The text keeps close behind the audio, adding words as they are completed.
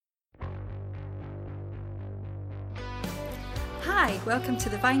Hi, welcome to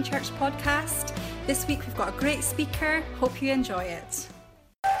the Vine Church podcast. This week we've got a great speaker. Hope you enjoy it.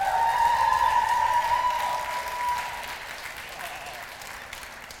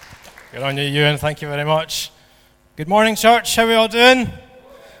 Good on you, Ewan. Thank you very much. Good morning, church. How are we all doing?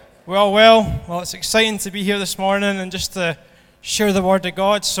 We all well? Well, it's exciting to be here this morning and just to share the Word of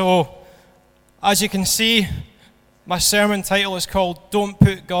God. So, as you can see, my sermon title is called Don't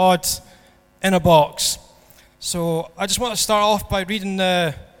Put God in a Box. So, I just want to start off by reading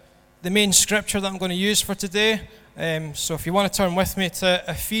the main scripture that I'm going to use for today. So, if you want to turn with me to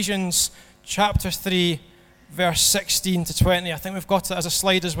Ephesians chapter 3, verse 16 to 20. I think we've got it as a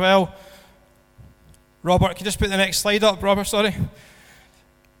slide as well. Robert, can you just put the next slide up, Robert, sorry.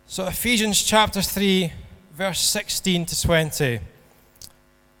 So Ephesians chapter 3, verse 16 to 20. It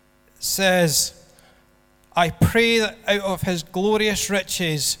says, I pray that out of his glorious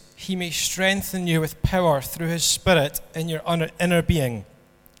riches he may strengthen you with power through his Spirit in your inner being,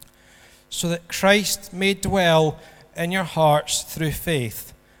 so that Christ may dwell in your hearts through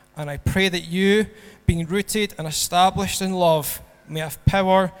faith. And I pray that you, being rooted and established in love, may have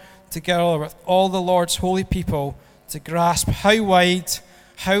power, together with all the Lord's holy people, to grasp how wide,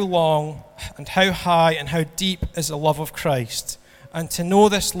 how long, and how high and how deep is the love of Christ, and to know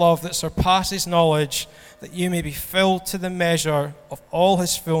this love that surpasses knowledge, that you may be filled to the measure of all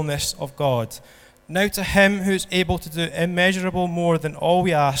his fullness of God. Now to him who is able to do immeasurable more than all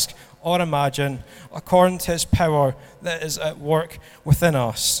we ask or imagine, according to his power that is at work within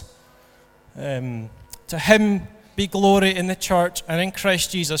us. To him be glory in the church and in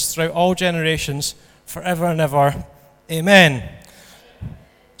Christ Jesus throughout all generations, forever and ever. Amen.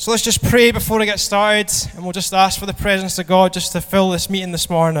 So let's just pray before I get started, and we'll just ask for the presence of God just to fill this meeting this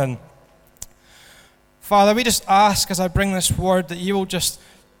morning. Father, we just ask as I bring this word that you will just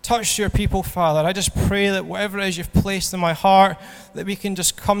touch your people, Father. I just pray that whatever it is you've placed in my heart, that we can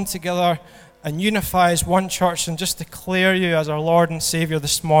just come together and unify as one church and just declare you as our Lord and Savior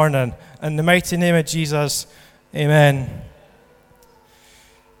this morning. In the mighty name of Jesus, amen.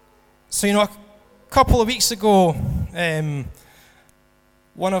 So, a couple of weeks ago,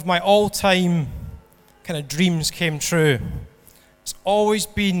 one of my all-time kind of dreams came true. It's always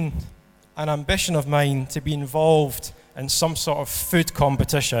been an ambition of mine to be involved in some sort of food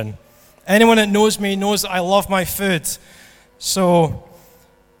competition. Anyone that knows me knows that I love my food. So,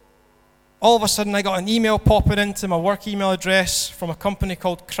 all of a sudden I got an email popping into my work email address from a company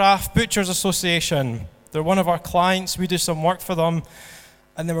called Craft Butchers Association. They're one of our clients. We do some work for them.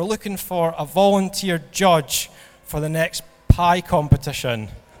 And they were looking for a volunteer judge for the next pie competition.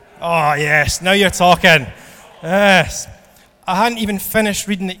 Oh, yes, now you're talking. Yes. I hadn't even finished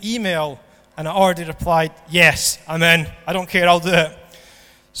reading the email, and I already replied, yes, I'm in. I don't care, I'll do it.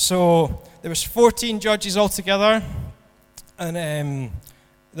 So there was 14 judges altogether, and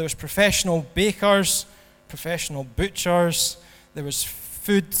there was professional bakers, professional butchers, there was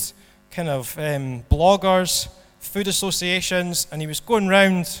food kind of bloggers, food associations, and he was going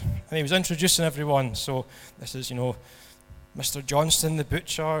round and he was introducing everyone. So this is, Mr. Johnston, the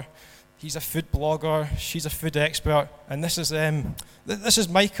butcher. He's a food blogger. She's a food expert. And this is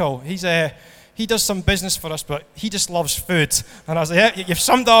Michael. He does some business for us, but he just loves food. And I was like, yeah, you've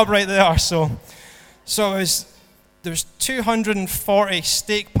summed it up right there. So there was 240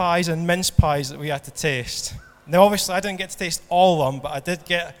 steak pies and mince pies that we had to taste. Now, obviously, I didn't get to taste all of them, but I did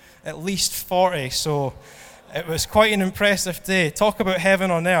get at least 40. So it was quite an impressive day. Talk about heaven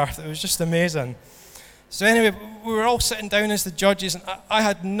on earth. It was just amazing. So anyway, we were all sitting down as the judges, and I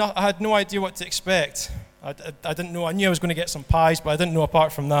had no idea what to expect. I didn't know. I knew I was going to get some pies, but I didn't know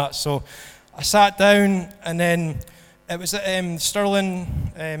apart from that. So I sat down, and then it was at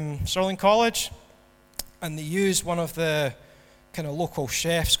Sterling College, and they used one of the kind of local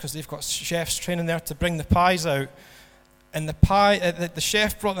chefs, because they've got chefs training there, to bring the pies out. And the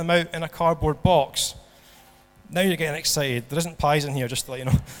chef brought them out in a cardboard box. Now you're getting excited. There isn't pies in here, just to let you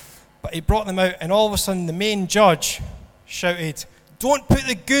know. But he brought them out, and all of a sudden the main judge shouted, "Don't put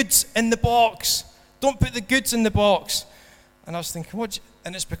the goods in the box! Don't put the goods in the box!" And I was thinking, what?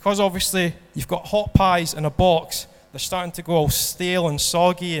 And it's because obviously you've got hot pies in a box. They're starting to go all stale and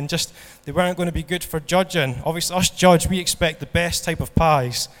soggy, and just they weren't going to be good for judging. Obviously, us judge, we expect the best type of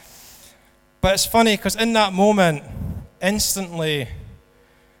pies. But it's funny because in that moment, instantly,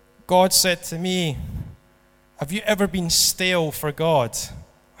 God said to me, "Have you ever been stale for God?"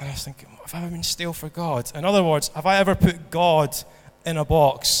 And I was thinking, have I ever been stale for God? In other words, have I ever put God in a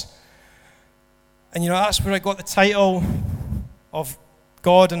box? And that's where I got the title of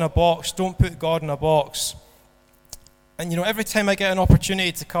God in a Box. Don't put God in a box. And every time I get an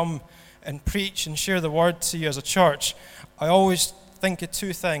opportunity to come and preach and share the word to you as a church, I always think of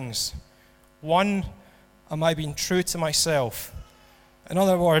two things. One, am I being true to myself? In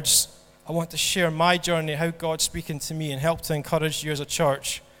other words, I want to share my journey, how God's speaking to me, and help to encourage you as a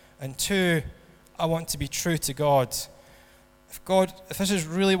church. And two, I want to be true to God. If this is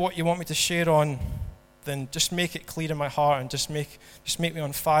really what you want me to share on, then just make it clear in my heart and just make me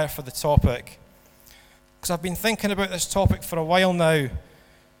on fire for the topic. Because I've been thinking about this topic for a while now.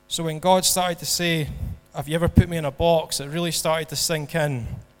 So when God started to say, have you ever put me in a box, it really started to sink in.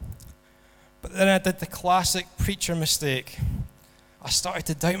 But then I did the classic preacher mistake. I started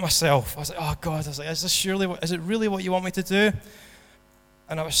to doubt myself. I was like, oh God, is it really what you want me to do?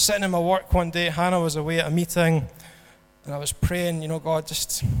 And I was sitting in my work one day, Hannah was away at a meeting, and I was praying, God,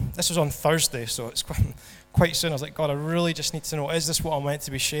 this was on Thursday, so it's quite soon. I was like, God, I really just need to know, is this what I'm meant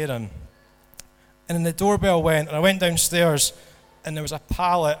to be sharing? And then the doorbell went, and I went downstairs, and there was a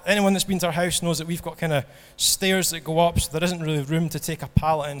pallet. Anyone that's been to our house knows that we've got kind of stairs that go up, so there isn't really room to take a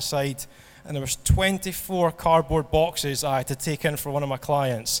pallet inside. And there was 24 cardboard boxes I had to take in for one of my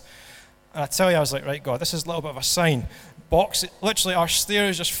clients. And I tell you, I was like, right, God, this is a little bit of a sign. Literally, our stair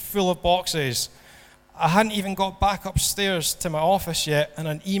is just full of boxes. I hadn't even got back upstairs to my office yet, and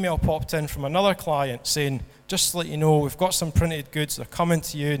an email popped in from another client saying, just to let you know, we've got some printed goods. They're coming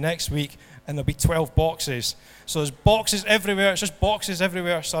to you next week, and there'll be 12 boxes. So there's boxes everywhere. It's just boxes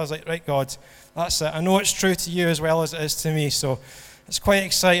everywhere. So I was like, right, God, that's it. I know it's true to you as well as it is to me. So it's quite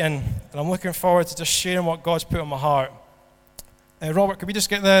exciting, and I'm looking forward to just sharing what God's put on my heart. Robert, could we just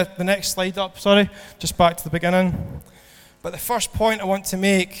get the next slide up? Sorry, just back to the beginning. But the first point I want to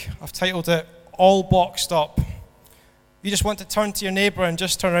make, I've titled it, All Boxed Up. You just want to turn to your neighbour and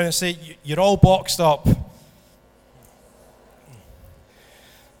just turn around and say, you're all boxed up.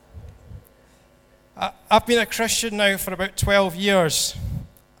 I've been a Christian now for about 12 years,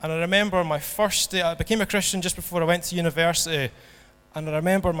 and I remember my first day. I became a Christian just before I went to university, and I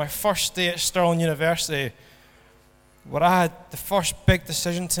remember my first day at Stirling University, where I had the first big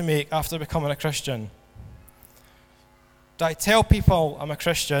decision to make after becoming a Christian. Do I tell people I'm a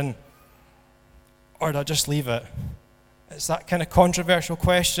Christian, or do I just leave it? It's that kind of controversial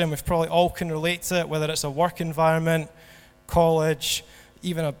question. We probably all can relate to it, whether it's a work environment, college,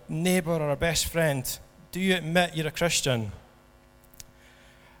 even a neighbour or a best friend. Do you admit you're a Christian?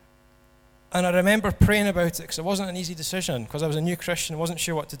 And I remember praying about it because it wasn't an easy decision, because I was a new Christian, wasn't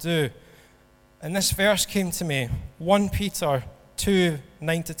sure what to do. And this verse came to me, 1 Peter 2,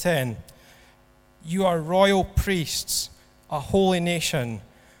 9-10. You are royal priests, a holy nation,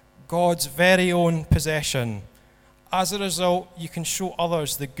 God's very own possession. As a result, you can show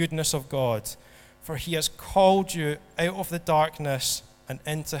others the goodness of God, for he has called you out of the darkness and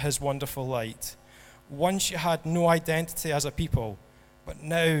into his wonderful light. Once you had no identity as a people, but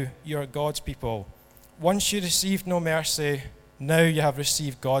now you are God's people. Once you received no mercy, now you have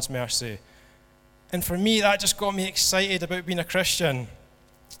received God's mercy. And for me, that just got me excited about being a Christian.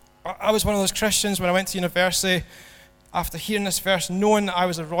 I was one of those Christians when I went to university, after hearing this verse, knowing that I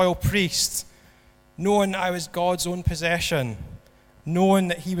was a royal priest, knowing that I was God's own possession, knowing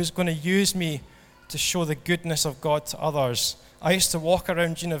that he was going to use me to show the goodness of God to others. I used to walk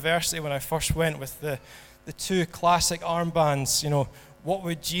around university when I first went with the two classic armbands, what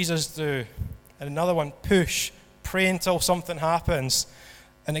would Jesus do? And another one, push, pray until something happens.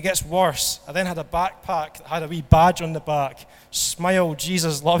 And it gets worse. I then had a backpack that had a wee badge on the back, smile,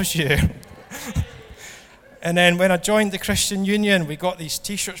 Jesus loves you. And then when I joined the Christian Union, we got these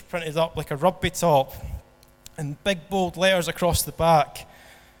t-shirts printed up like a rugby top, and big bold letters across the back.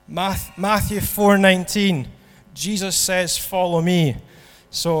 Matthew 4:19, Jesus says, follow me.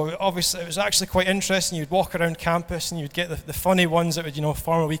 So obviously it was actually quite interesting. You'd walk around campus and you'd get the funny ones that would,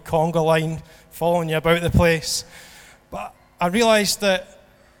 form a wee conga line following you about the place. But I realized that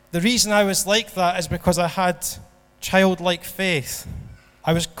the reason I was like that is because I had childlike faith.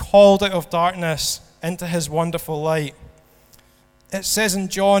 I was called out of darkness into his wonderful light. It says in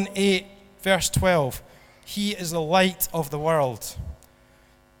John 8, verse 12, he is the light of the world.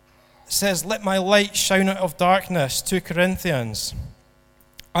 It says, let my light shine out of darkness, 2 Corinthians.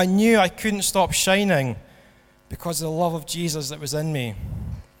 I knew I couldn't stop shining because of the love of Jesus that was in me.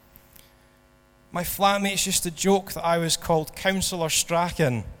 My flatmates used to joke that I was called Counsellor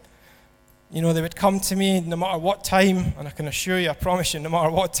Strachan. They would come to me no matter what time, and I can assure you, I promise you, no matter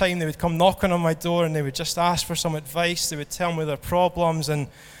what time, they would come knocking on my door and they would just ask for some advice. They would tell me their problems, and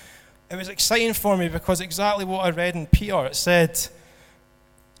it was exciting for me because exactly what I read in Peter, it said,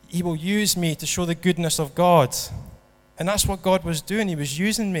 he will use me to show the goodness of God. And that's what God was doing. He was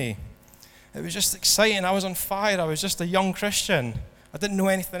using me. It was just exciting. I was on fire. I was just a young Christian. I didn't know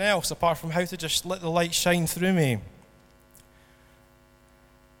anything else apart from how to just let the light shine through me.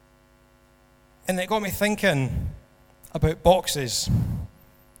 And it got me thinking about boxes.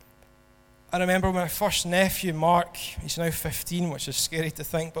 I remember when my first nephew, Mark, he's now 15, which is scary to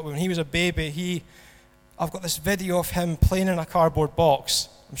think, but when he was a baby, I've got this video of him playing in a cardboard box.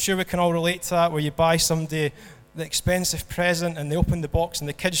 I'm sure we can all relate to that, where you buy somebody the expensive present and they open the box and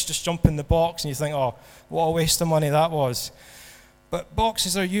the kids just jump in the box and you think, oh, what a waste of money that was. But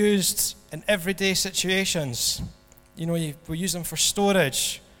boxes are used in everyday situations. You know, we use them for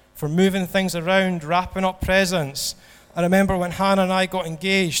storage, for moving things around, wrapping up presents. I remember when Hannah and I got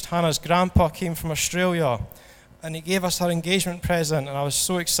engaged, Hannah's grandpa came from Australia and he gave us her engagement present, and I was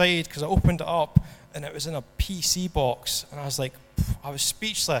so excited because I opened it up and it was in a PC box, and I was like, I was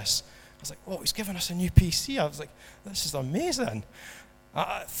speechless. I was like, oh, he's giving us a new PC. I was like, this is amazing.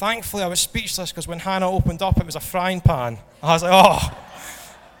 Thankfully, I was speechless because when Hannah opened up, it was a frying pan. I was like, oh,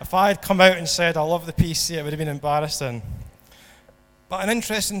 if I had come out and said I love the PC, it would have been embarrassing. But an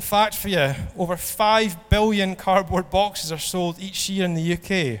interesting fact for you, over 5 billion cardboard boxes are sold each year in the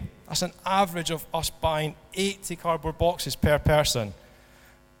UK. That's an average of us buying 80 cardboard boxes per person.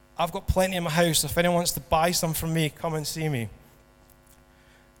 I've got plenty in my house. If anyone wants to buy some from me, come and see me.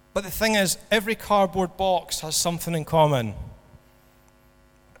 But the thing is, every cardboard box has something in common.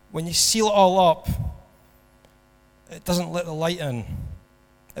 When you seal it all up, it doesn't let the light in.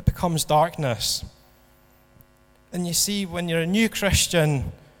 It becomes darkness. And you see, when you're a new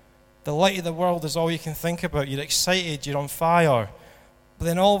Christian, the light of the world is all you can think about. You're excited, you're on fire. But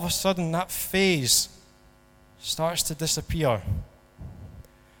then all of a sudden, that phase starts to disappear.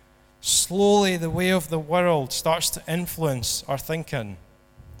 Slowly, the way of the world starts to influence our thinking.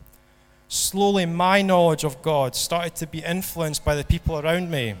 Slowly, my knowledge of God started to be influenced by the people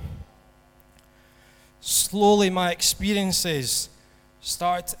around me. Slowly, my experiences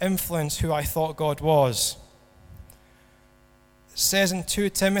started to influence who I thought God was. It says in 2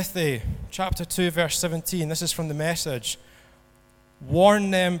 Timothy, chapter 2, verse 17, this is from the Message,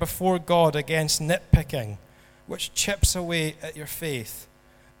 warn them before God against nitpicking, which chips away at your faith.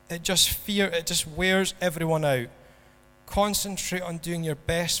 It just wears everyone out. Concentrate on doing your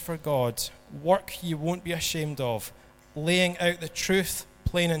best for God, work you won't be ashamed of, laying out the truth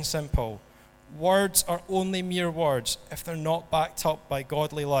plain and simple. Words are only mere words if they're not backed up by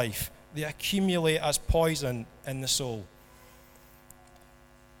godly life. They accumulate as poison in the soul.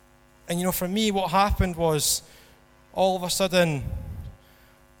 And you know, for me, what happened was, all of a sudden,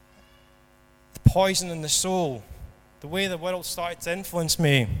 the poison in the soul, the way the world started to influence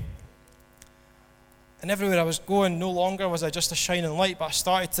me. And everywhere I was going, no longer was I just a shining light, but I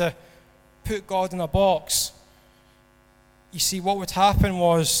started to put God in a box. You see, what would happen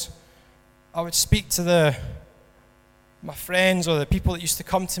was, I would speak to my friends or the people that used to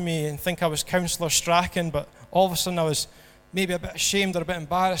come to me and think I was Councillor Strachan, but all of a sudden I was maybe a bit ashamed or a bit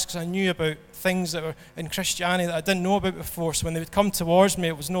embarrassed because I knew about things that were in Christianity that I didn't know about before. So when they would come towards me,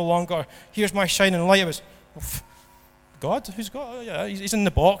 it was no longer, here's my shining light. It was, God? Who's God? Oh, yeah, he's in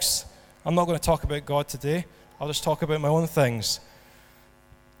the box. I'm not going to talk about God today. I'll just talk about my own things.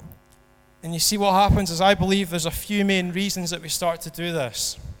 And you see, what happens is, I believe there's a few main reasons that we start to do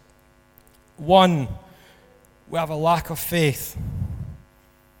this. One, we have a lack of faith.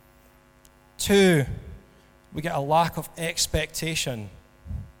 2, we get a lack of expectation.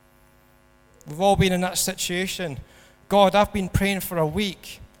 We've all been in that situation. God, I've been praying for a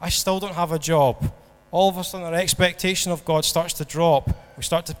week. I still don't have a job. All of a sudden, our expectation of God starts to drop. We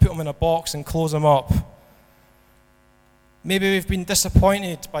start to put him in a box and close him up. Maybe we've been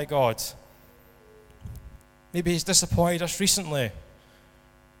disappointed by God. Maybe he's disappointed us recently.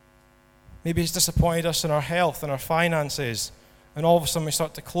 Maybe he's disappointed us in our health and our finances. And all of a sudden, we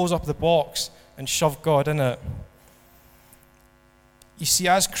start to close up the box and shove God in it. You see,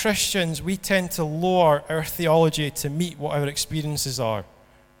 as Christians, we tend to lower our theology to meet what our experiences are,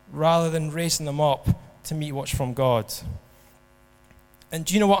 rather than raising them up to meet what's from God. And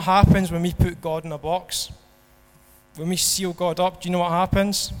do you know what happens when we put God in a box? When we seal God up, do you know what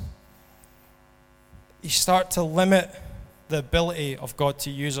happens? You start to limit the ability of God to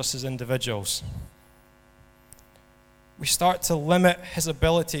use us as individuals. We start to limit his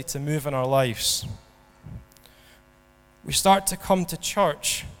ability to move in our lives. We start to come to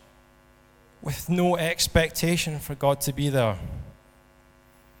church with no expectation for God to be there.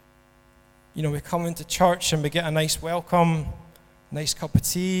 You know, we come into church and we get a nice welcome, nice cup of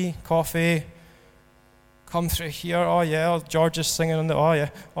tea, coffee. Come through here, oh yeah, George is singing on the, oh yeah.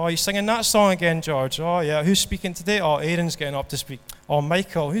 Oh, you're singing that song again, George. Oh yeah, who's speaking today? Oh, Aaron's getting up to speak. Oh,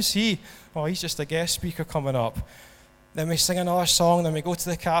 Michael, who's he? Oh, he's just a guest speaker coming up. Then we sing another song, then we go to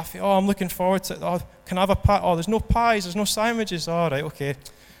the cafe. Oh, I'm looking forward to it. Oh, can I have a pie? Oh, there's no pies, there's no sandwiches. All right, okay.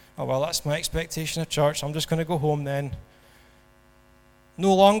 Oh, well, that's my expectation of church. I'm just going to go home then.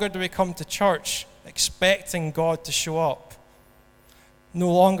 No longer do we come to church expecting God to show up.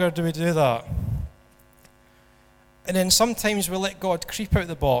 No longer do we do that. And then sometimes we let God creep out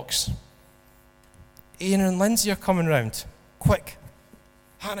the box. Ian and Lindsay are coming round. Quick.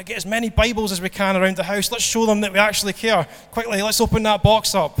 Hannah, get as many Bibles as we can around the house. Let's show them that we actually care. Quickly, let's open that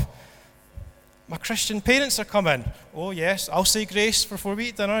box up. My Christian parents are coming. Oh, yes, I'll say grace before we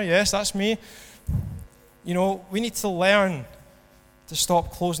eat dinner. Yes, that's me. You know, we need to learn to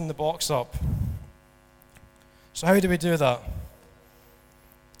stop closing the box up. So how do we do that?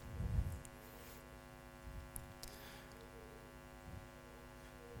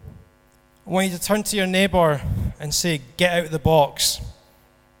 I want you to turn to your neighbour and say, get out of the box.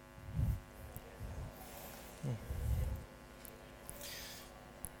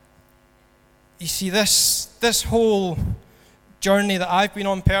 You see, this whole journey that I've been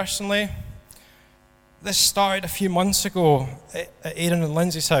on personally, this started a few months ago at Aaron and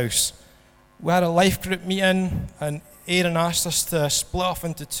Lindsay's house. We had a life group meeting, and Aaron asked us to split off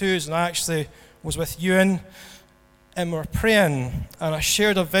into twos, and I actually was with Ewan, and we were praying, and I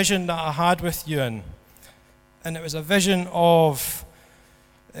shared a vision that I had with Ewan. And it was a vision of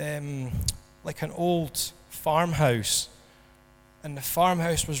like an old farmhouse. And the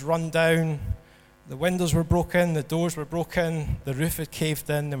farmhouse was run down. The windows were broken, the doors were broken, the roof had caved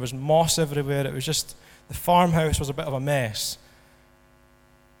in, there was moss everywhere. It was just, the farmhouse was a bit of a mess.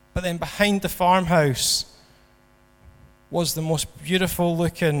 But then behind the farmhouse was the most beautiful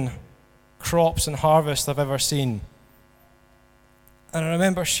looking crops and harvest I've ever seen. And I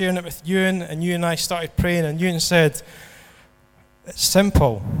remember sharing it with Ewan, and Ewan and I started praying, and Ewan said, it's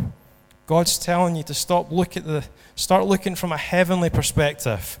simple. God's telling you to start looking from a heavenly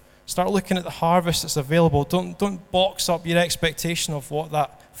perspective. Start looking at the harvest that's available. Don't box up your expectation of what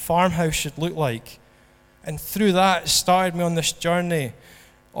that farmhouse should look like. And through that, it started me on this journey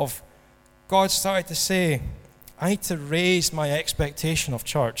of God started to say, I need to raise my expectation of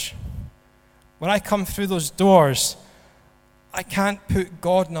church. When I come through those doors, I can't put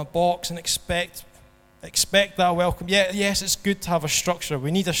God in a box and expect that welcome. Yeah, yes, it's good to have a structure.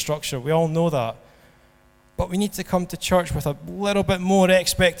 We need a structure. We all know that. But we need to come to church with a little bit more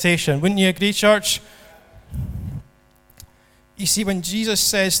expectation. Wouldn't you agree, church? You see, when Jesus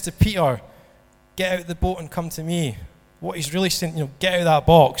says to Peter, get out of the boat and come to me, what he's really saying, get out of that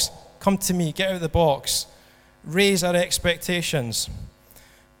box. Come to me, get out of the box. Raise our expectations.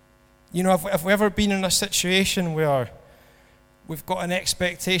 Have we ever been in a situation where we've got an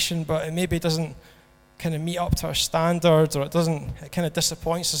expectation, but it maybe doesn't kind of meet up to our standards, or it kind of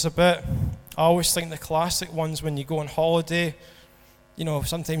disappoints us a bit? I always think the classic ones when you go on holiday,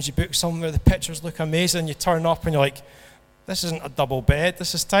 sometimes you book somewhere, the pictures look amazing, you turn up and you're like, this isn't a double bed,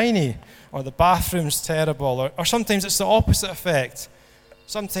 this is tiny, or the bathroom's terrible, or sometimes it's the opposite effect.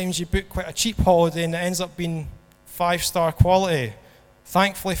 Sometimes you book quite a cheap holiday and it ends up being 5-star quality.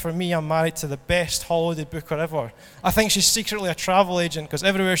 Thankfully for me, I'm married to the best holiday booker ever. I think she's secretly a travel agent, because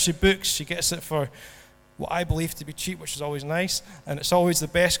everywhere she books, she gets it for what I believe to be cheap, which is always nice, and it's always the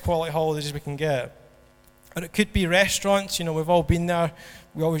best quality holidays we can get. And it could be restaurants, we've all been there.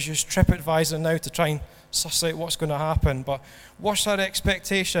 We always use TripAdvisor now to try and suss out what's going to happen, but what's our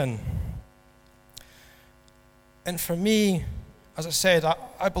expectation? And for me, as I said,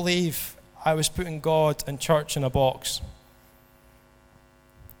 I believe I was putting God and church in a box.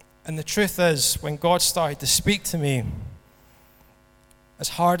 And the truth is, when God started to speak to me, as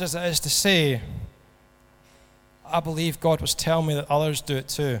hard as it is to say, I believe God was telling me that others do it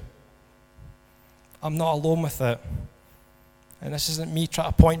too. I'm not alone with it. And this isn't me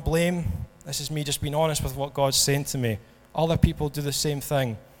trying to point blame. This is me just being honest with what God's saying to me. Other people do the same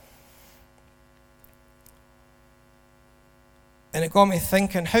thing. And it got me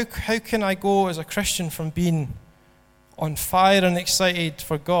thinking, how can I go as a Christian from being on fire and excited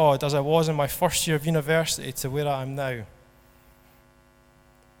for God as I was in my first year of university to where I am now?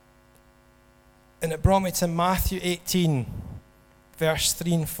 And it brought me to Matthew 18, verse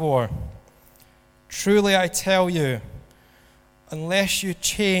 3 and 4. Truly I tell you, unless you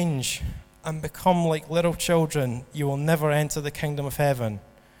change and become like little children, you will never enter the kingdom of heaven.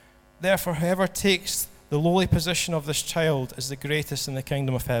 Therefore, whoever takes the lowly position of this child is the greatest in the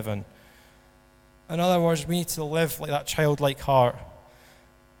kingdom of heaven. In other words, we need to live like that childlike heart.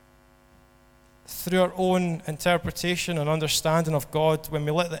 Through our own interpretation and understanding of God, when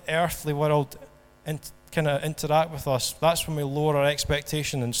we let the earthly world kind of interact with us, that's when we lower our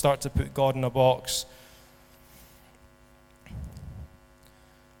expectation and start to put God in a box.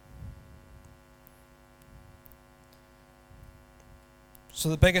 So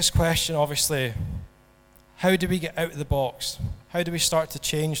the biggest question, obviously, how do we get out of the box? How do we start to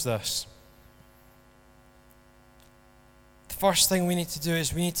change this? The first thing we need to do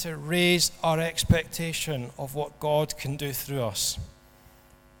is we need to raise our expectation of what God can do through us.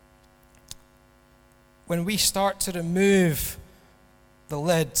 When we start to remove the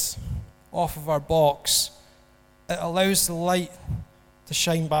lid off of our box, it allows the light to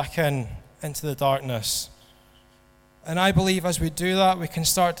shine back into the darkness. And I believe as we do that, we can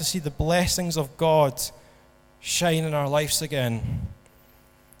start to see the blessings of God shine in our lives again.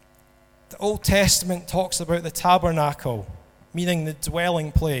 The Old Testament talks about the tabernacle, meaning the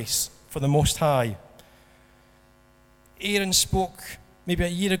dwelling place for the Most High. Aaron spoke maybe a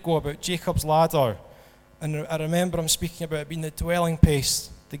year ago about Jacob's ladder, and I remember him speaking about it being the dwelling place,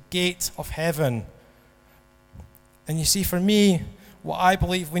 the gate of heaven. And you see, for me, what I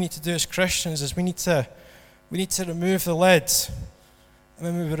believe we need to do as Christians is we need to remove the lid. And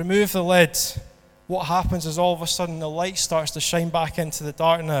when we remove the lid, what happens is all of a sudden the light starts to shine back into the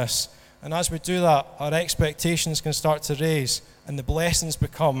darkness. And as we do that, our expectations can start to raise and the blessings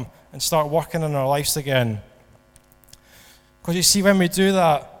become and start working in our lives again. Because you see, when we do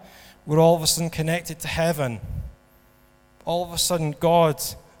that, we're all of a sudden connected to heaven. All of a sudden God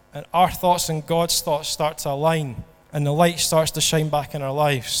and our thoughts and God's thoughts start to align and the light starts to shine back in our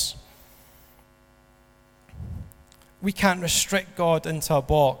lives. We can't restrict God into a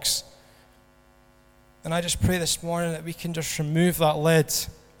box. And I just pray this morning that we can just remove that lid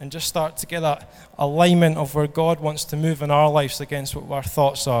and just start to get that alignment of where God wants to move in our lives against what our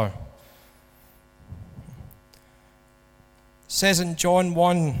thoughts are. It says in John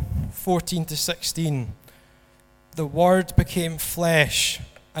 1:14-16, the Word became flesh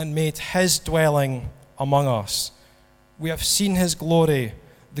and made his dwelling among us. We have seen his glory,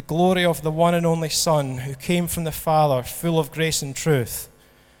 the glory of the one and only Son who came from the Father, full of grace and truth.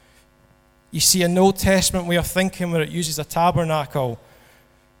 You see, in the Old Testament way of thinking where it uses a tabernacle,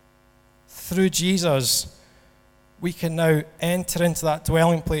 through Jesus, we can now enter into that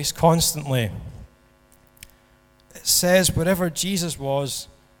dwelling place constantly. It says wherever Jesus was,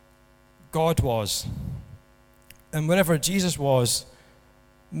 God was. And wherever Jesus was,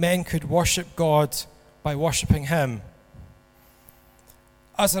 men could worship God by worshiping him.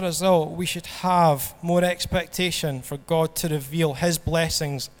 As a result, we should have more expectation for God to reveal his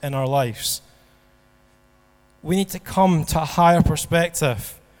blessings in our lives. We need to come to a higher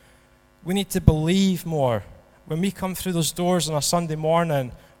perspective. We need to believe more. When we come through those doors on a Sunday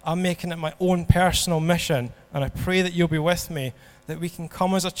morning, I'm making it my own personal mission, and I pray that you'll be with me, that we can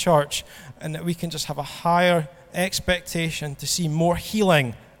come as a church and that we can just have a higher expectation to see more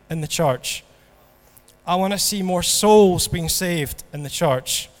healing in the church. I want to see more souls being saved in the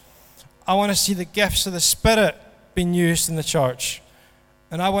church. I want to see the gifts of the Spirit being used in the church.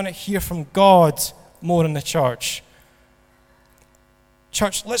 And I want to hear from God more in the church.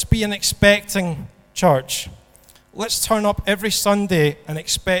 Church, let's be an expecting church. Let's turn up every Sunday and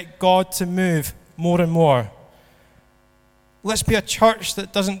expect God to move more and more. Let's be a church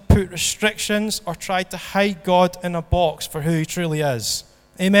that doesn't put restrictions or try to hide God in a box for who he truly is.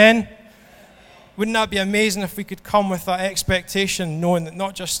 Amen? Wouldn't that be amazing if we could come with that expectation, knowing that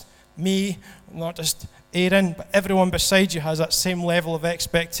not just me, not just Aaron, but everyone beside you has that same level of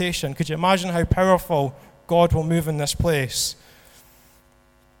expectation? Could you imagine how powerful God will move in this place?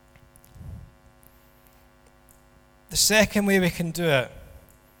 The second way we can do it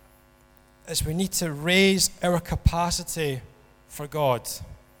is we need to raise our capacity for God.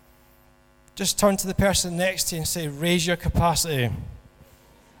 Just turn to the person next to you and say, raise your capacity.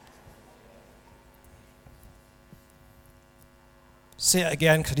 Say it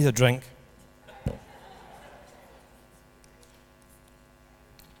again, because I need a drink.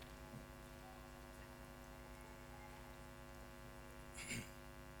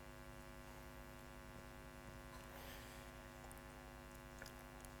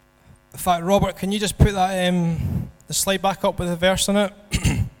 In fact, Robert, can you just put that the slide back up with a verse on it?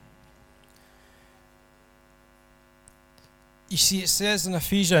 You see, it says in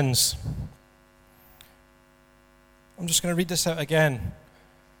Ephesians, I'm just going to read this out again.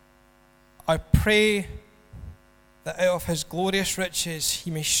 I pray that out of his glorious riches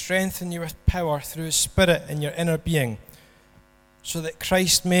he may strengthen you with power through his Spirit in your inner being, so that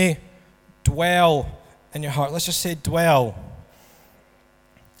Christ may dwell in your heart. Let's just say dwell.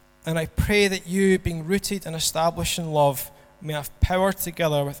 And I pray that you, being rooted and established in love, may have power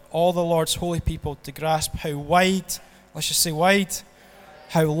together with all the Lord's holy people to grasp how wide, let's just say wide,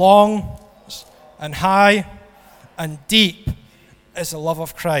 how long and high and deep is the love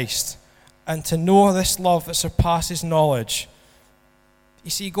of Christ, and to know this love that surpasses knowledge. You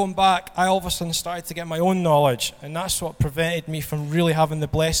see, going back, I all of a sudden started to get my own knowledge, and that's what prevented me from really having the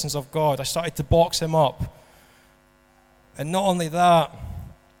blessings of God. I started to box him up. And not only that,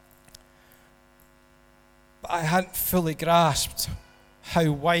 but I hadn't fully grasped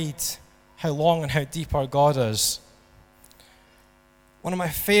how wide, how long, and how deep our God is. One of my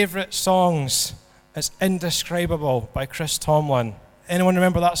favorite songs is Indescribable by Chris Tomlin. Anyone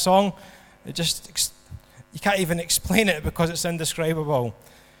remember that song? You can't even explain it because it's indescribable.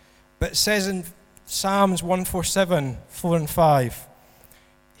 But it says in Psalms 147, 4 and 5,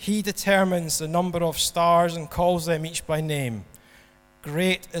 He determines the number of stars and calls them each by name.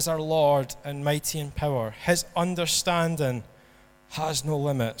 Great is our Lord and mighty in power. His understanding has no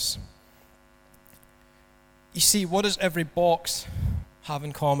limits. You see, what does every box have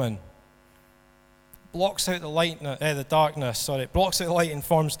in common? Blocks out the darkness. Blocks out the light and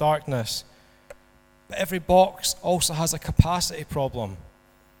forms darkness. But every box also has a capacity problem.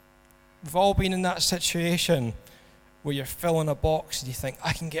 We've all been in that situation where you're filling a box and you think,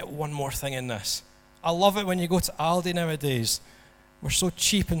 I can get one more thing in this. I love it when you go to Aldi nowadays. We're so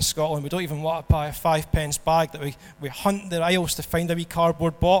cheap in Scotland, we don't even want to buy a 5p bag that we hunt the aisles to find a wee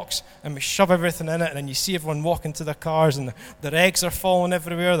cardboard box and we shove everything in it, and then you see everyone walking to their cars and their eggs are falling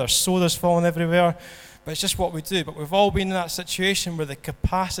everywhere, their soda's falling everywhere. But it's just what we do. But we've all been in that situation where the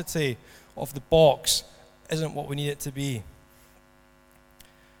capacity of the box isn't what we need it to be.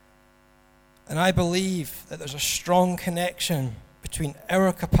 And I believe that there's a strong connection between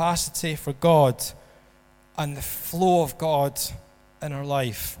our capacity for God and the flow of God in our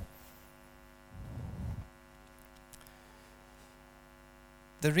life.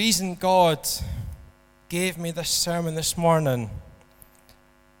 The reason God gave me this sermon this morning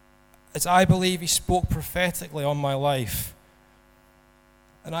is I believe He spoke prophetically on my life.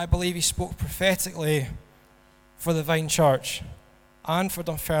 And I believe He spoke prophetically for the Vine Church and for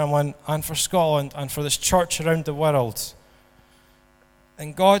Dunfermline and for Scotland and for this church around the world.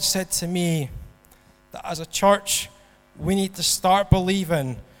 And God said to me that as a church, we need to start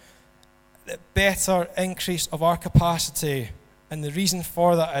believing that better increase of our capacity. And the reason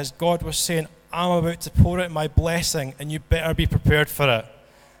for that is God was saying, I'm about to pour out my blessing and you better be prepared for it.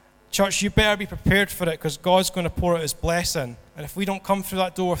 Church, you better be prepared for it because God's going to pour out His blessing. And if we don't come through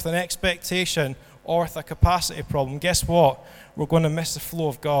that door with an expectation or with a capacity problem, guess what? We're going to miss the flow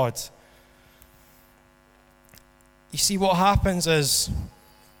of God. You see, what happens is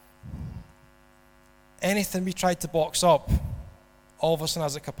anything we try to box up, all of a sudden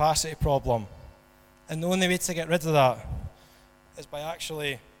has a capacity problem. And the only way to get rid of that is by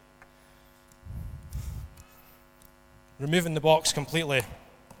actually removing the box completely.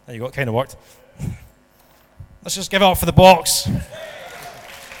 There you go, it kind of worked. Let's just give it up for the box.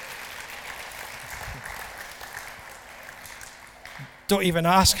 Don't even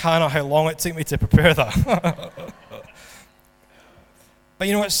ask Hannah how long it took me to prepare that. But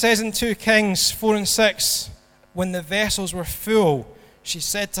you know, it says in 2 Kings 4 and 6, when the vessels were full, she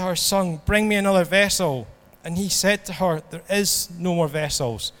said to her son, bring me another vessel. And he said to her, there is no more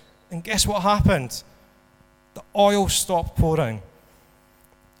vessels. And guess what happened? The oil stopped pouring.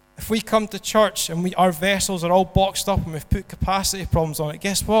 If we come to church and our vessels are all boxed up and we've put capacity problems on it,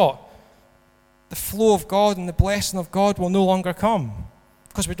 guess what? The flow of God and the blessing of God will no longer come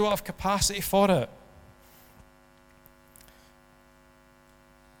because we don't have capacity for it.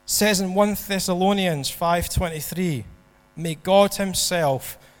 It says in 1 Thessalonians 5:23, may God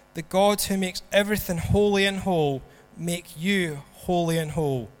Himself, the God who makes everything holy and whole, make you holy and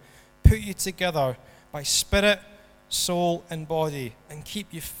whole, put you together by spirit, soul, and body, and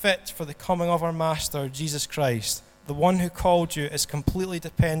keep you fit for the coming of our Master, Jesus Christ. The one who called you is completely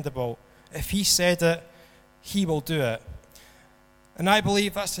dependable. If He said it, He will do it. And I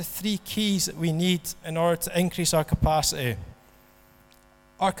believe that's the 3 keys that we need in order to increase our capacity.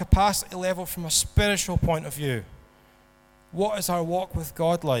 Our capacity level from a spiritual point of view. What is our walk with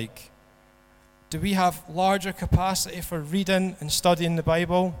God like? Do we have larger capacity for reading and studying the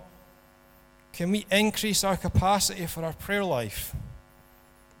Bible? Can we increase our capacity for our prayer life?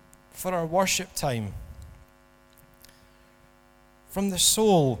 For our worship time? From the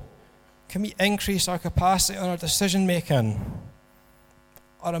soul, can we increase our capacity on our decision making?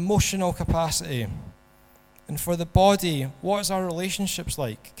 Our emotional capacity? And for the body, what is our relationships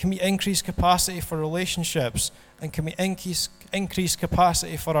like? Can we increase capacity for relationships? And can we increase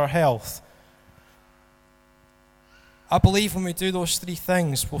capacity for our health? I believe when we do those 3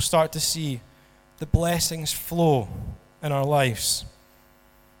 things, we'll start to see the blessings flow in our lives.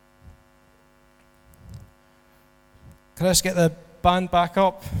 Can I just get the band back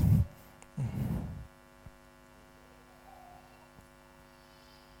up?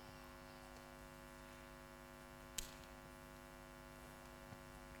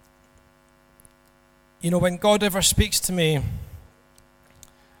 You know, when God ever speaks to me,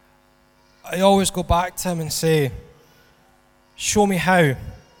 I always go back to him and say, show me how.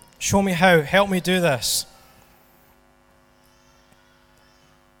 Show me how. Help me do this.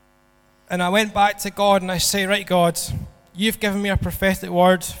 And I went back to God and I say, right, God, you've given me a prophetic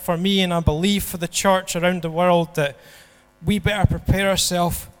word for me, and I believe for the church around the world that we better prepare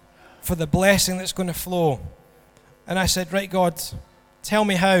ourselves for the blessing that's going to flow. And I said, right, God, tell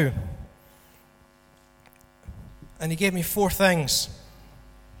me how. And he gave me 4 things.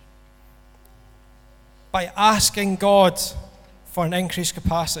 By asking God for an increased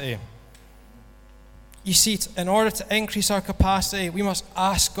capacity. You see, in order to increase our capacity, we must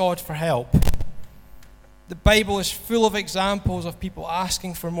ask God for help. The Bible is full of examples of people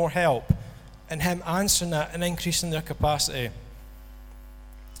asking for more help and him answering that and increasing their capacity.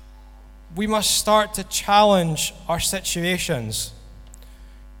 We must start to challenge our situations.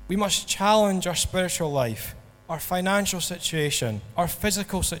 We must challenge our spiritual life, our financial situation, our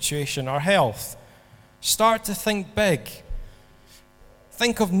physical situation, our health. Start to think big.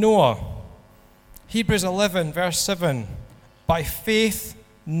 Think of Noah. Hebrews 11, verse 7. By faith,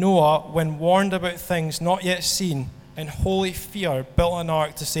 Noah, when warned about things not yet seen, in holy fear, built an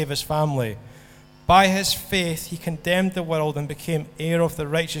ark to save his family. By his faith, he condemned the world and became heir of the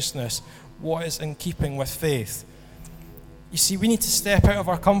righteousness, what is in keeping with faith. You see, we need to step out of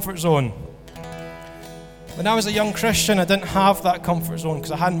our comfort zone. When I was a young Christian, I didn't have that comfort zone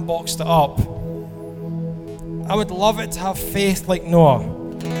because I hadn't boxed it up. I would love it to have faith like Noah.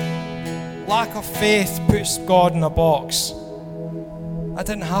 Lack of faith puts God in a box. That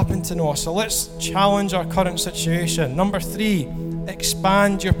didn't happen to Noah, so let's challenge our current situation. Number 3,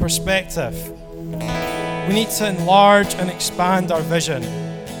 expand your perspective. We need to enlarge and expand our vision.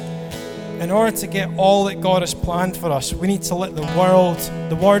 In order to get all that God has planned for us, we need to let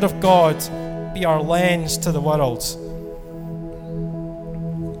the Word of God, be our lens to the world.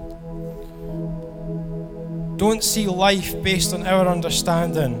 Don't see life based on our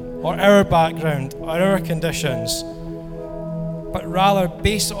understanding or our background or our conditions, but rather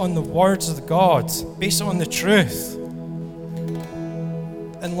base it on the words of God, base it on the truth.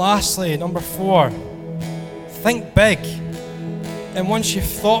 And lastly, number 4, think big. And once you've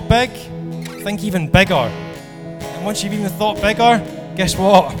thought big, think even bigger. And once you've even thought bigger, guess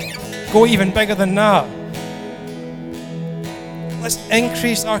what? Go even bigger than that. Let's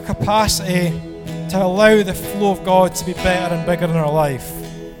increase our capacity to allow the flow of God to be better and bigger in our life.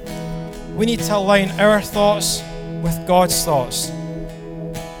 We need to align our thoughts with God's thoughts.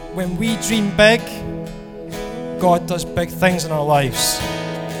 When we dream big, God does big things in our lives.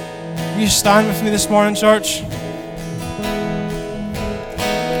 Will you stand with me this morning, church?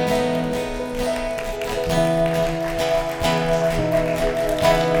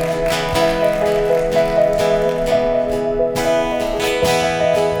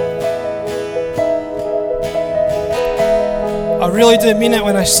 I really do mean it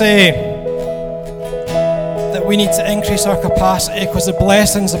when I say that we need to increase our capacity because the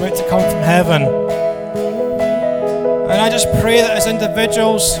blessing's about to come from heaven. And I just pray that as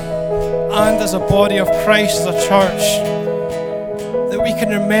individuals and as a body of Christ, as a church, that we can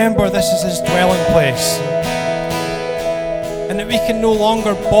remember this is his dwelling place. And that we can no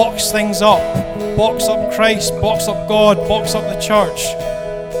longer box things up. Box up Christ, box up God, box up the church.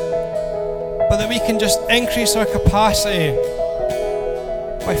 But that we can just increase our capacity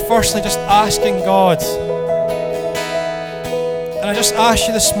by firstly just asking God. And I just ask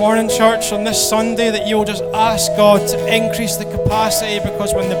you this morning, church, on this Sunday, that you'll just ask God to increase the capacity,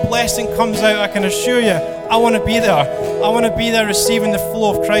 because when the blessing comes out, I can assure you, I want to be there. I want to be there receiving the flow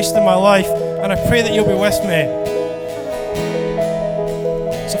of Christ in my life, and I pray that you'll be with me.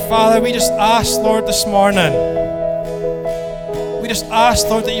 So Father, we just ask, Lord, this morning, we just ask,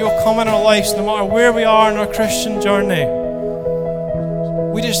 Lord, that you will come in our lives no matter where we are in our Christian journey.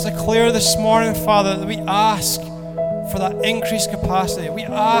 We just declare this morning, Father, that we ask for that increased capacity. We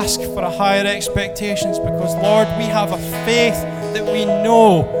ask for a higher expectations because, Lord, we have a faith that we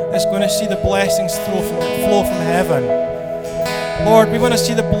know is going to see the blessings flow from heaven. Lord, we want to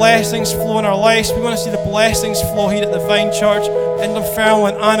see the blessings flow in our lives. We want to see the blessings flow here at the Vine Church in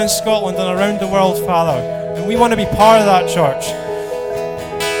Dunfermline and in Scotland and around the world, Father. And we want to be part of that church.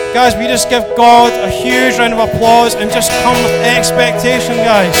 Guys, we just give God a huge round of applause and just come with expectation,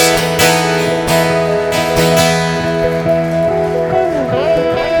 guys.